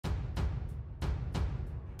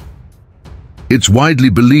It's widely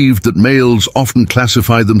believed that males often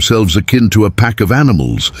classify themselves akin to a pack of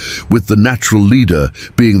animals, with the natural leader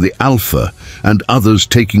being the alpha and others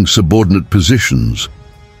taking subordinate positions.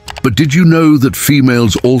 But did you know that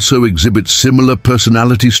females also exhibit similar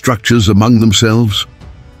personality structures among themselves?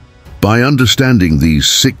 By understanding these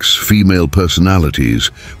 6 female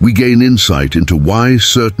personalities, we gain insight into why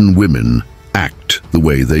certain women act the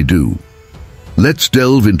way they do. Let's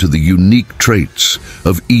delve into the unique traits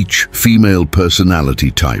of each female personality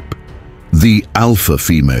type. The alpha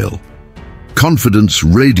female. Confidence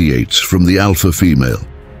radiates from the alpha female.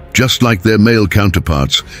 Just like their male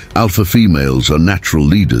counterparts, alpha females are natural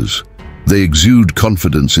leaders. They exude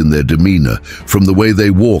confidence in their demeanor, from the way they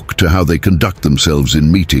walk to how they conduct themselves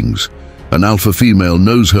in meetings. An alpha female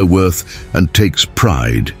knows her worth and takes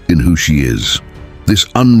pride in who she is. This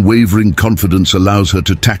unwavering confidence allows her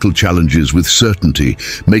to tackle challenges with certainty,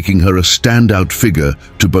 making her a standout figure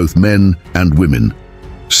to both men and women.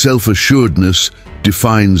 Self-assuredness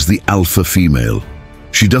defines the alpha female.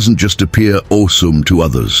 She doesn't just appear awesome to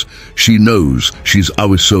others. She knows she's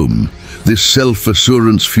awesome. This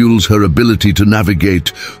self-assurance fuels her ability to navigate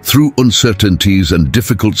through uncertainties and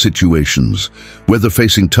difficult situations. Whether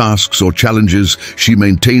facing tasks or challenges, she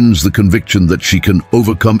maintains the conviction that she can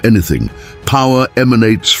overcome anything. Power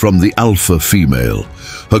emanates from the alpha female.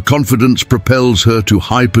 Her confidence propels her to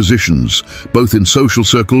high positions, both in social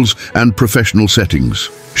circles and professional settings.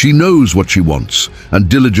 She knows what she wants and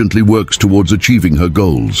diligently works towards achieving her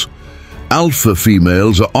goals. Alpha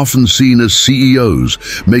females are often seen as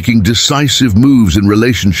CEOs, making decisive moves in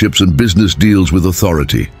relationships and business deals with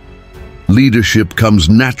authority. Leadership comes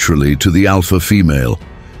naturally to the alpha female.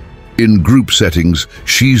 In group settings,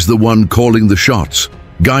 she's the one calling the shots,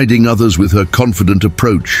 guiding others with her confident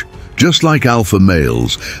approach. Just like alpha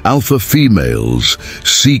males, alpha females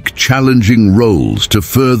seek challenging roles to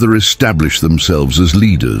further establish themselves as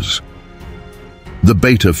leaders. The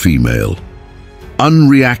beta female.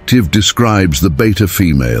 Unreactive describes the beta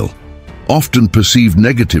female. Often perceived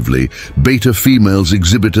negatively, beta females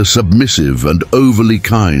exhibit a submissive and overly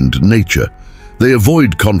kind nature. They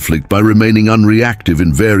avoid conflict by remaining unreactive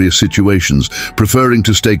in various situations, preferring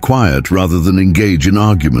to stay quiet rather than engage in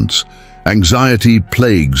arguments. Anxiety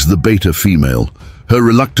plagues the beta female. Her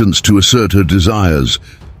reluctance to assert her desires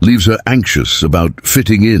leaves her anxious about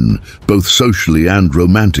fitting in, both socially and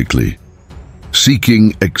romantically.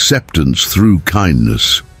 Seeking acceptance through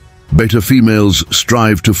kindness. Beta females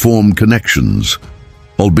strive to form connections,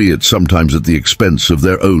 albeit sometimes at the expense of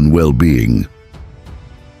their own well-being.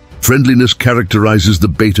 Friendliness characterizes the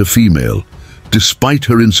beta female. Despite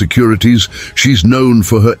her insecurities, she's known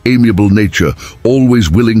for her amiable nature, always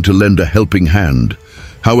willing to lend a helping hand.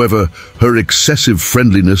 However, her excessive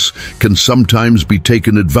friendliness can sometimes be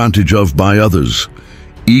taken advantage of by others.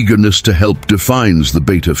 Eagerness to help defines the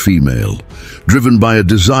beta female. Driven by a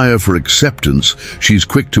desire for acceptance, she's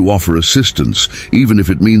quick to offer assistance, even if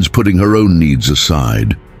it means putting her own needs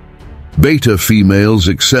aside. Beta females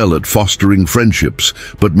excel at fostering friendships,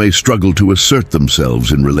 but may struggle to assert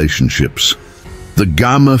themselves in relationships. The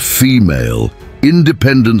gamma female.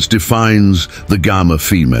 Independence defines the gamma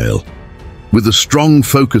female. With a strong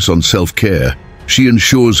focus on self-care, she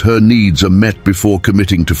ensures her needs are met before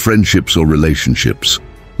committing to friendships or relationships.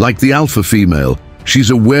 Like the alpha female, she's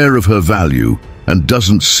aware of her value and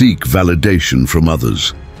doesn't seek validation from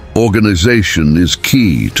others. Organization is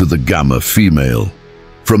key to the gamma female.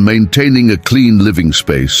 From maintaining a clean living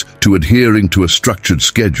space to adhering to a structured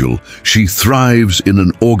schedule, she thrives in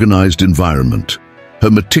an organized environment. Her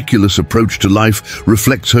meticulous approach to life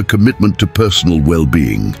reflects her commitment to personal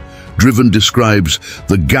well-being. Driven describes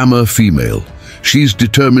the gamma female. She's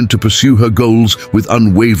determined to pursue her goals with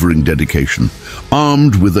unwavering dedication.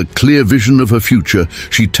 Armed with a clear vision of her future,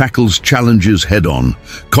 she tackles challenges head-on,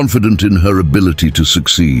 confident in her ability to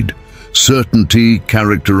succeed. Certainty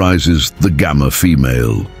characterizes the gamma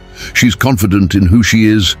female. She's confident in who she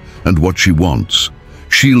is and what she wants,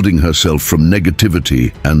 shielding herself from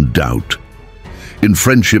negativity and doubt. In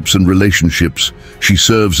friendships and relationships, she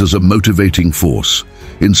serves as a motivating force,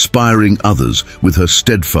 inspiring others with her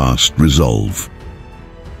steadfast resolve.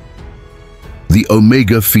 The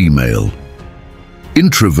omega female.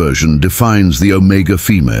 Introversion defines the omega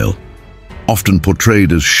female. Often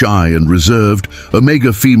portrayed as shy and reserved,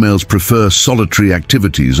 omega females prefer solitary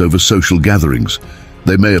activities over social gatherings.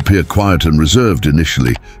 They may appear quiet and reserved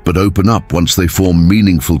initially, but open up once they form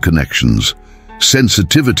meaningful connections.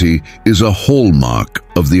 Sensitivity is a hallmark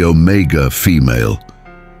of the omega female.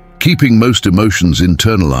 Keeping most emotions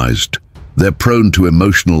internalized, they're prone to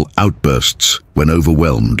emotional outbursts when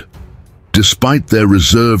overwhelmed. Despite their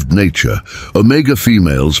reserved nature, omega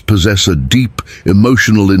females possess a deep,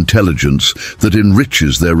 emotional intelligence that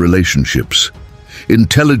enriches their relationships.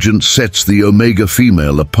 Intelligence sets the omega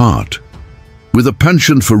female apart. With a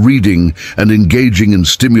penchant for reading and engaging in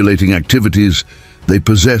stimulating activities, they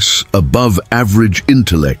possess above-average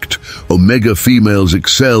intellect. Omega females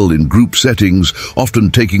excel in group settings,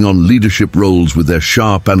 often taking on leadership roles with their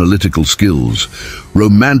sharp analytical skills.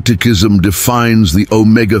 Romanticism defines the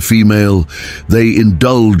omega female. They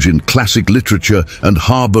indulge in classic literature and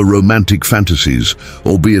harbor romantic fantasies,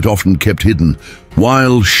 albeit often kept hidden.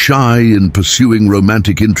 While shy in pursuing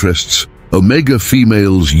romantic interests, omega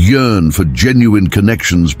females yearn for genuine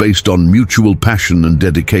connections based on mutual passion and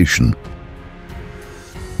dedication.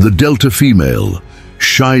 The delta female.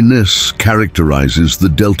 Shyness characterizes the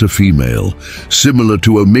delta female. Similar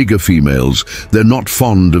to omega females, they're not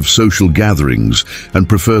fond of social gatherings and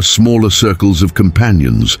prefer smaller circles of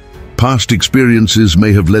companions. Past experiences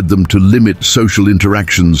may have led them to limit social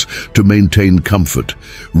interactions to maintain comfort.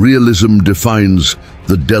 Realism defines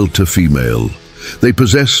the delta female. They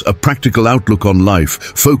possess a practical outlook on life,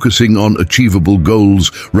 focusing on achievable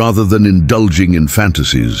goals rather than indulging in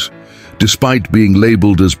fantasies. Despite being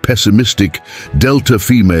labeled as pessimistic, delta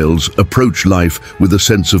females approach life with a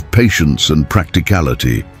sense of patience and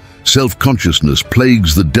practicality. Self-consciousness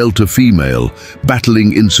plagues the delta female.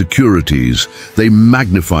 Battling insecurities, they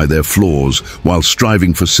magnify their flaws while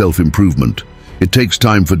striving for self-improvement. It takes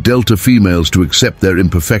time for delta females to accept their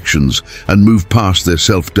imperfections and move past their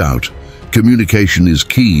self-doubt. Communication is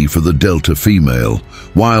key for the delta female.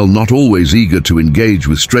 While not always eager to engage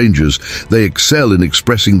with strangers, they excel in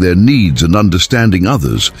expressing their needs and understanding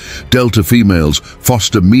others. Delta females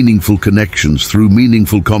foster meaningful connections through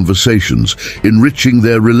meaningful conversations, enriching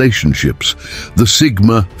their relationships. The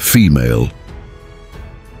sigma female.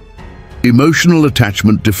 Emotional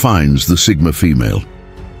attachment defines the sigma female.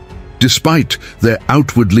 Despite their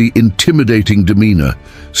outwardly intimidating demeanor,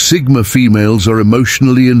 sigma females are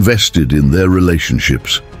emotionally invested in their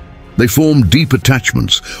relationships. They form deep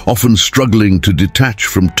attachments, often struggling to detach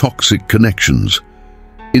from toxic connections.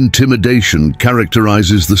 Intimidation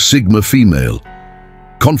characterizes the sigma female.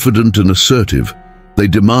 Confident and assertive, they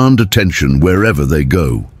demand attention wherever they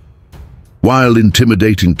go. While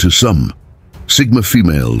intimidating to some, sigma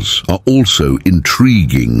females are also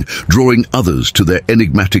intriguing, drawing others to their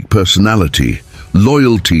enigmatic personality.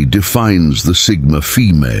 Loyalty defines the sigma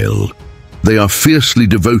female. They are fiercely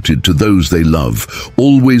devoted to those they love,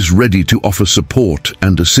 always ready to offer support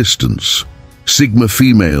and assistance. Sigma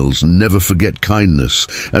females never forget kindness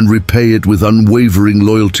and repay it with unwavering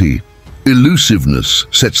loyalty. Elusiveness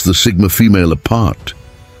sets the sigma female apart.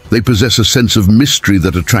 They possess a sense of mystery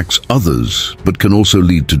that attracts others, but can also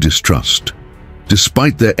lead to distrust.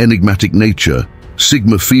 Despite their enigmatic nature,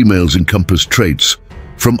 sigma females encompass traits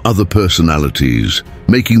from other personalities,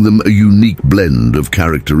 making them a unique blend of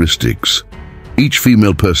characteristics. Each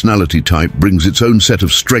female personality type brings its own set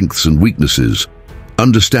of strengths and weaknesses.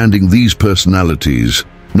 Understanding these personalities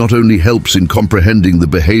not only helps in comprehending the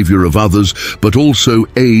behavior of others, but also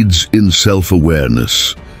aids in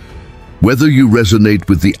self-awareness. Whether you resonate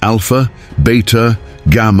with the alpha, beta,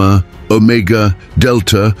 gamma, omega,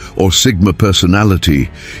 delta, or sigma personality,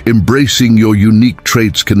 embracing your unique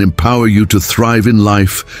traits can empower you to thrive in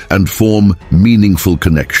life and form meaningful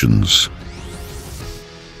connections.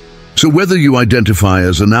 So whether you identify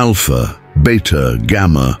as an alpha, beta,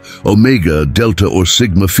 gamma, omega, delta, or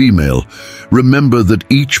sigma female, remember that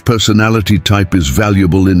each personality type is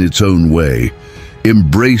valuable in its own way.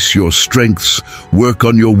 Embrace your strengths, work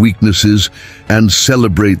on your weaknesses, and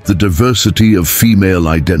celebrate the diversity of female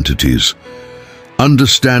identities.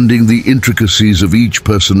 Understanding the intricacies of each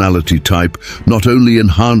personality type not only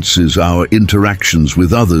enhances our interactions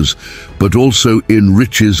with others, but also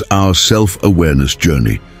enriches our self-awareness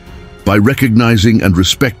journey. By recognizing and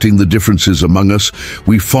respecting the differences among us,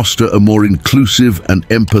 we foster a more inclusive and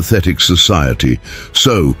empathetic society.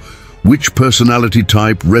 So, which personality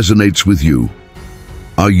type resonates with you?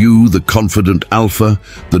 Are you the confident alpha,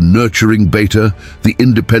 the nurturing beta, the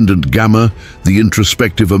independent gamma, the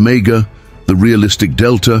introspective omega, the realistic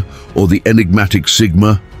delta, or the enigmatic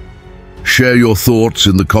sigma? Share your thoughts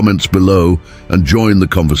in the comments below and join the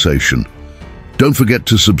conversation. Don't forget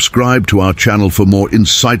to subscribe to our channel for more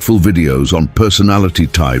insightful videos on personality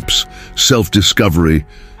types, self-discovery,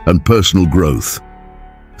 and personal growth.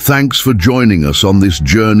 Thanks for joining us on this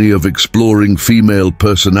journey of exploring female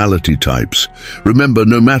personality types. Remember,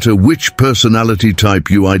 no matter which personality type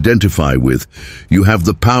you identify with, you have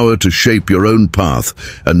the power to shape your own path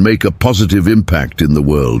and make a positive impact in the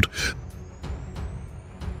world.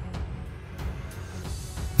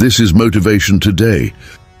 This is Motivation Today.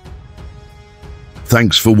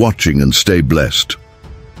 Thanks for watching and stay blessed.